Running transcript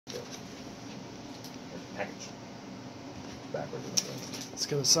package. Backwards. It's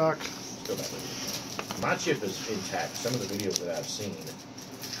gonna suck. Still backwards. My chip is intact. Some of the videos that I've seen,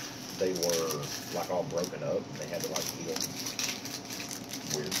 they were like all broken up, and they had to like heat them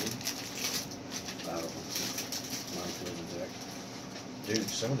weirdly. I don't know. Mine feels intact. Dude,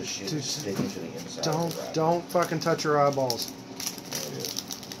 some of the shit is sticking to the inside. Don't fucking touch your eyeballs. There it is.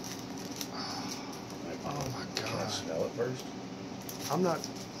 Oh my Can I god. smell it first? I'm not.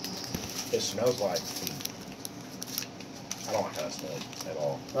 It smells like feet. I don't like how it smells at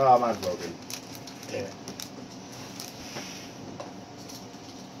all. Oh, mine's broken. Yeah.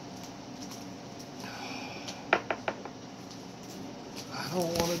 I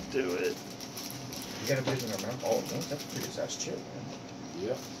don't want to do it. You gotta put it in our mouth all at once. That's a pretty good sized chip, man.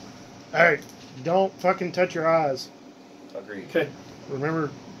 Yep. Hey, don't fucking touch your eyes. Agreed. Okay. Remember,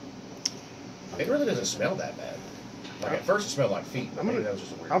 It really doesn't smell that bad. Like at first it smelled like feet, but maybe that was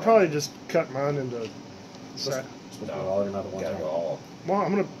just a weird I'll thing. probably just cut mine into. Put it all in your mouth at one Gotta time. go all. Well,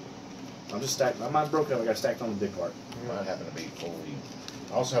 I'm gonna. I'm just stacked. Mine's broken up. I got stacked on the big part. Mine happen to be fully.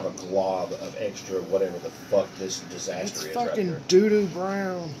 I also have a glob of extra whatever the fuck this It's disaster is fucking right doo doo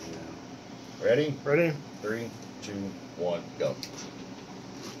brown. there. Ready? Ready? 3, 2, 1, go.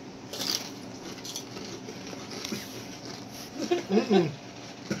 Mm-mm.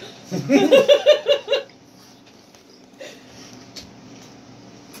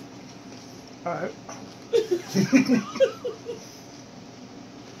 All right.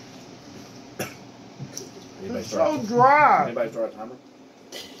 Anybody It's start? so dry. Anybody start a timer?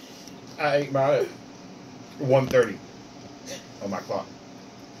 I ate mine at 1:30 on my clock.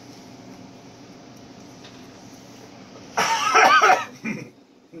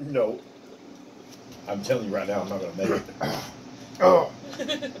 No. I'm telling you right now, I'm not gonna make it. Oh,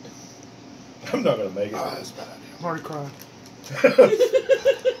 I'm not gonna make it. that's bad. I'm already crying.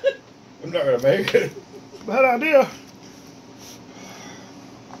 I'm not gonna make it. Bad idea.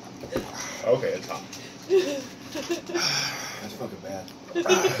 Okay, it's hot. That's fucking bad.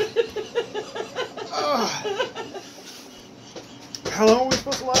 How long are we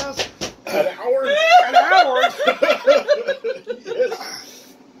supposed to last? An hour? An hour? Yes.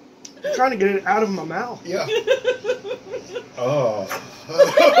 I'm trying to get it out of my mouth. Yeah. Oh.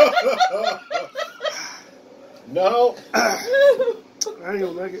 No. I ain't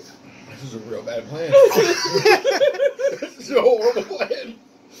gonna make it. This is a real bad plan. This is a horrible plan.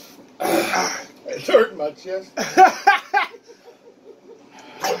 It's hurting my chest.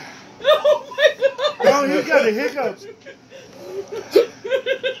 Oh, you got the hiccups.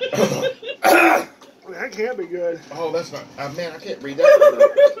 That can't be good. Oh, that's not. Man, I can't read that.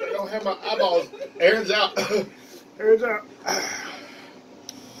 I don't have my eyeballs. Aaron's out. Here's out.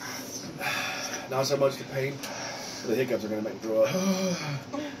 Not so much the pain. The hiccups are gonna make me throw up.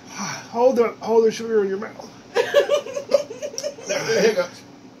 Hold the sugar in your mouth. That's the hiccups.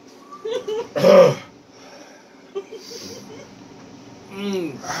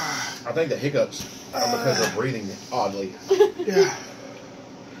 I think the hiccups are because of breathing oddly. Yeah.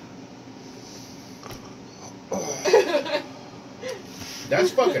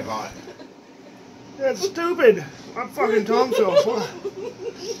 That's fucking hot. That's stupid. My fucking tongue feels fine.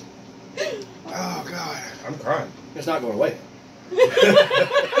 Oh, God. I'm crying. It's not going away. You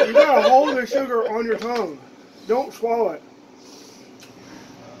gotta hold the sugar on your tongue. Don't swallow it.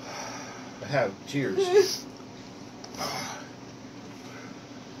 I have tears.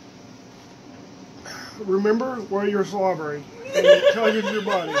 Remember where you're slobbering and it touches your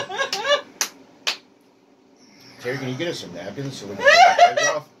body. Terry, can you get us some napkins so we can take our legs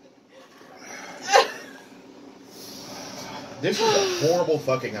off? This is a horrible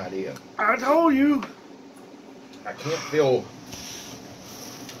fucking idea. I told you. I can't feel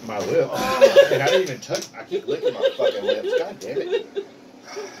my lips. And I didn't even touch. I keep licking my fucking lips. God damn it.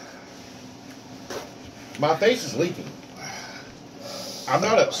 My face is leaking. I'm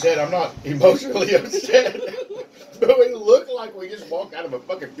not upset. I'm not emotionally upset. But we look like we just walked out of a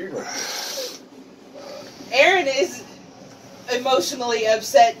fucking funeral. Aaron is emotionally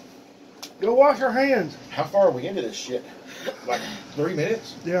upset. Go wash your hands. How far are we into this shit? Like 3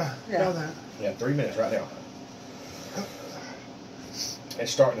 minutes? Yeah, Yeah. know that. Yeah, 3 minutes right now.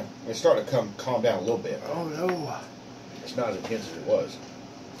 It's starting to calm down a little bit. Oh no. It's not as intense as it was.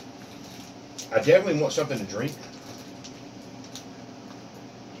 I definitely want something to drink.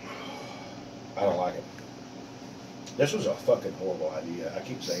 I don't like it. This was a fucking horrible idea. I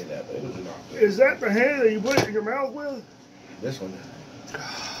keep saying that, but it was not good. Is that the hand that you put it in your mouth with? This one.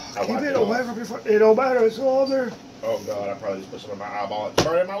 Keep wiped it off. away from your foot. It don't matter. It's all there. Oh god, I probably just put some in my eyeball. It's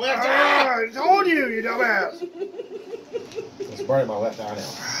burning my left eye. Ah, I told you, you dumbass. It's burning my left eye now.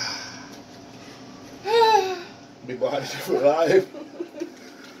 Be blind for life.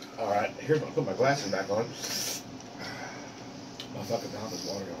 All right, here's my put my glasses back on. My fucking mouth is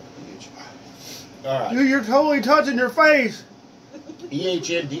watering on the beach. All right. Dude, you're totally touching your face.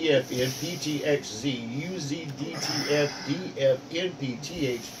 EHNDFN PTXZ UZDTF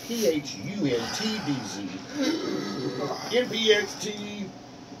DFNPTH PHUNTDZ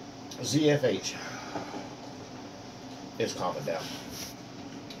NPXT It's calming down.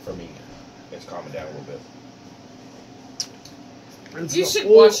 For me, it's calming down a little bit. It's You the should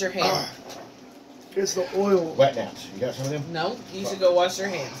oil- wash your hands. It's the oil. Wet naps. You got some of them? No, you should go wash your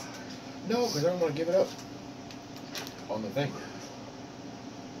hands. No, because I don't want to give it up on the thing.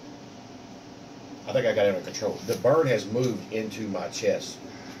 I think I got it under control. The burn has moved into my chest.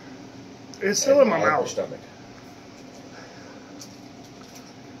 It's still in my upper mouth. stomach.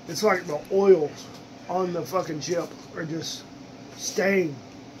 It's like the oils on the fucking chip are just staying.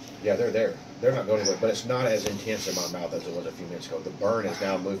 Yeah, they're there. They're not going anywhere, but it's not as intense in my mouth as it was a few minutes ago. The burn is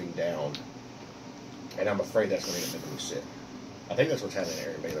now moving down, and I'm afraid that's going to get me sick. I think that's what's happening to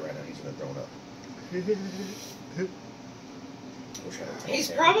Aaron Baylor right now. He's going to throw up. He's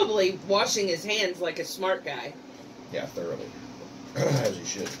probably washing his hands like a smart guy. Yeah, thoroughly. As he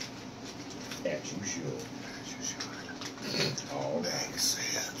should. As you should. All right. Makes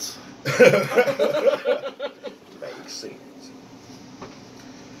sense. Makes sense.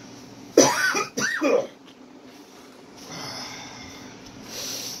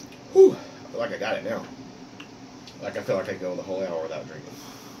 Whew. I feel like I got it now. Like I feel like I could go the whole hour without drinking.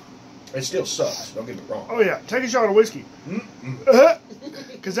 It still sucks, don't get me wrong. Oh yeah, take a shot of whiskey.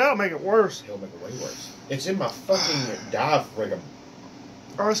 Because that'll make it worse. It'll make it way worse. It's in my fucking diaphragm.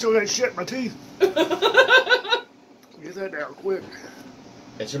 Oh, I still got shit in my teeth. Get that down quick.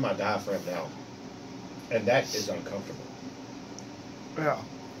 It's in my diaphragm now. And that is uncomfortable. Yeah.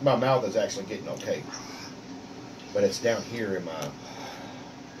 My mouth is actually getting okay. But it's down here in my...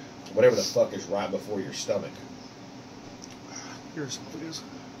 whatever the fuck is right before your stomach. Your esophagus.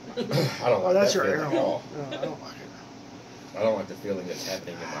 I don't like Oh, that's that your air feeling at all. hole. No, I don't like it. I don't like the feeling that's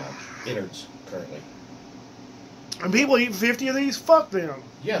happening in my innards currently. And people eat 50 of these, fuck them.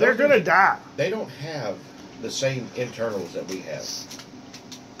 Yeah, They're those gonna things- die. They don't have the same internals that we have.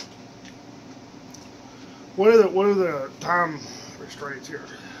 What are the time restraints here?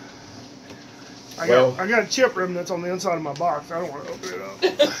 I Well- got a chip rim that's on the inside of my box. I don't want to open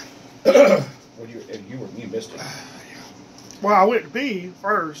it up. Well, you missed it. Well, I went to pee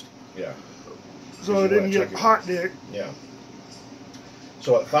first, Yeah. so You I didn't wanna get check it. hot dick. Yeah.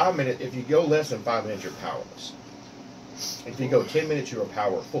 So at 5 minutes, if you go less than 5 minutes, you're powerless. If you go 10 minutes, you're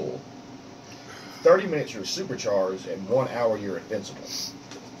powerful. 30 minutes, you're supercharged, and 1 hour, you're invincible.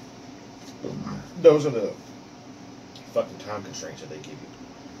 Those are the fucking time constraints that they give you.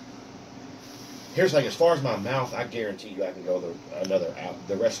 Here's the thing: as far as my mouth, I guarantee you, I can go another hour,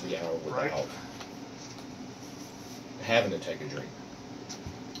 the rest of the hour without Right. having to take a drink.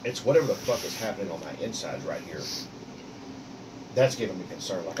 It's whatever the fuck is happening on my insides right here. That's giving me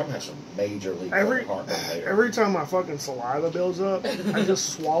concern. Like I'm gonna have some major league heartburn later. Every time my fucking saliva builds up, I just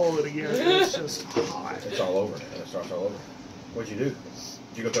swallow it again. And it's just hot. It's all over, and it starts all over. What'd you do?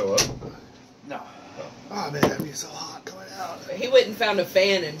 Did you go throw up? No. Oh man, that'd be so hot coming out. He went and found a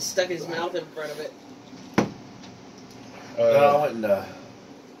fan and stuck his mouth in front of it. No, I went and,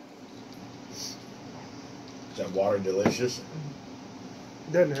 Is that water delicious?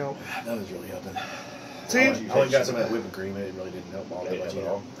 Doesn't help. that was really helping. See? I went and got some of that whipping cream, and it really didn't help all that Didn't much, help you at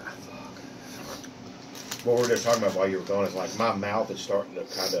know. all? What we were just talking about while you were gone is like my mouth is starting to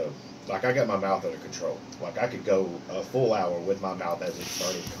kind of like I got my mouth under control. Like I could go a full hour with my mouth as it's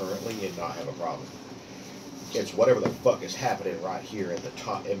starting currently and not have a problem. It's whatever the fuck is happening right here at the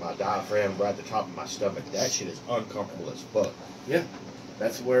top in my diaphragm, right at the top of my stomach. That shit is uncomfortable as fuck. Yeah,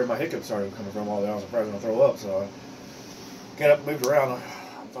 that's where my hiccups started coming from. All day I was afraid I was gonna throw up, so I got up and moved around.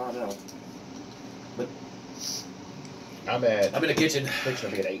 I'm fine now. But I'm I'm in the kitchen fixing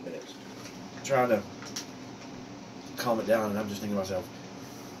to be at 8 minutes. trying to calm it down, and I'm just thinking to myself,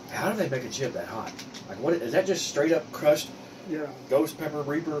 how do they make a chip that hot? Like, what is that? Just straight up crushed Yeah. ghost pepper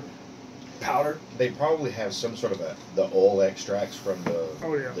reaper powder? They probably have some sort of the oil extracts from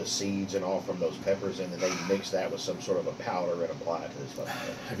Oh, yeah. the seeds and all from those peppers, and then they mix that with some sort of a powder and apply it to this fucking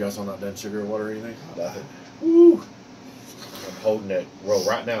thing. Have you also not done sugar or water or anything? Nothing. Woo! I'm holding it. Well,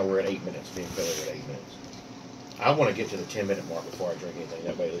 right now we're at 8 minutes. Me and Philly are at 8 minutes. I want to get to the 10-minute mark before I drink anything.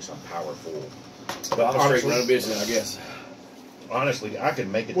 That way, at least I'm powerful. But I'm a straight Honestly- run business, I guess. Honestly, I could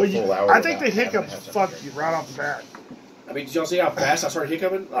make it Well, the full hour. I think the without having to hiccups have something fuck to you drink. right off the bat. I mean, did y'all see how fast I started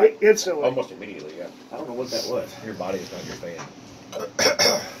hiccuping? Like, Instantly. Almost immediately, yeah. I don't know what that was. Your body is not your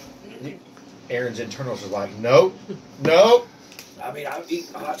fan. Aaron's internals was like, nope, nope. I mean, I eat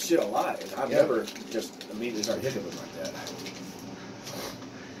hot shit a lot, and I've never just immediately started hiccuping like that.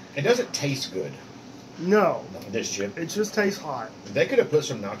 It doesn't taste good, No, this chip. it just tastes hot. They could have put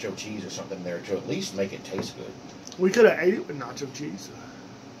some nacho cheese or something in there to at least make it taste good. We could have ate it with nacho cheese.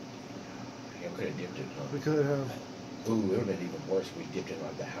 Yeah, we could have dipped it. Huh? We could have. Ooh, it would have been even worse if we dipped it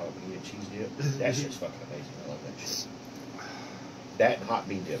like the jalapeno cheese dip. That shit's fucking amazing. I love that shit. That and hot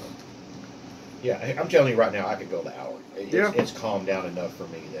bean dip. Yeah, I'm telling you right now, I could go the hour. It's calmed down enough for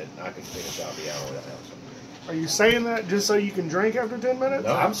me that I could finish out the hour without having something. Are you saying that just so you can drink after 10 minutes?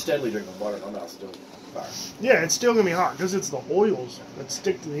 No. I'm steadily drinking water, and I'm not still fire. Yeah, it's still gonna be hot because it's the oils that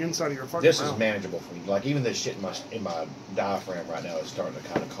stick to the inside of your fucking This mouth. is manageable for me. Like even this shit in my diaphragm right now is starting to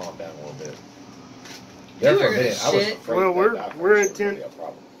kind of calm down a little bit. There for a minute, I was afraid Well, that diaphragm we're at shit was gonna 10. be a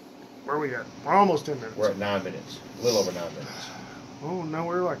problem. Where are we at? We're almost 10 minutes. We're at 9 minutes, a little over 9 minutes. Oh no,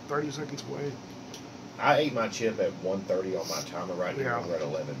 we're like 30 seconds away. I ate my chip at 1:30 on my timer right now. Yeah. We're at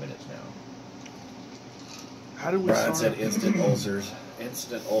 11 minutes now. How did we Brian start? said instant ulcers.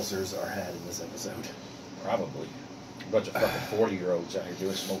 Instant ulcers are had in this episode. Probably. A bunch of fucking 40-year-olds out here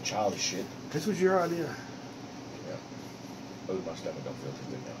doing some old childish shit. This was your idea. Yeah. Ooh, my stomach don't feel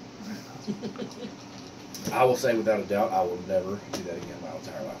too good now. I will say without a doubt, I will never do that again in my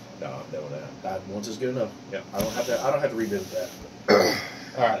entire life. No, I'm done with that. Once is good enough. Yep. I don't have to revisit that.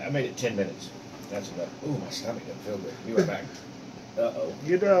 All right, I made it 10 minutes. That's enough. Ooh, my stomach doesn't feel good. Be right back. Uh-oh.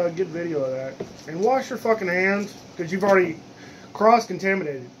 Get video of that and wash your fucking hands because you've already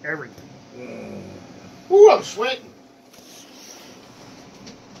cross-contaminated everything. Ooh, I'm sweating.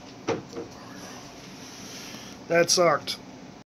 That sucked.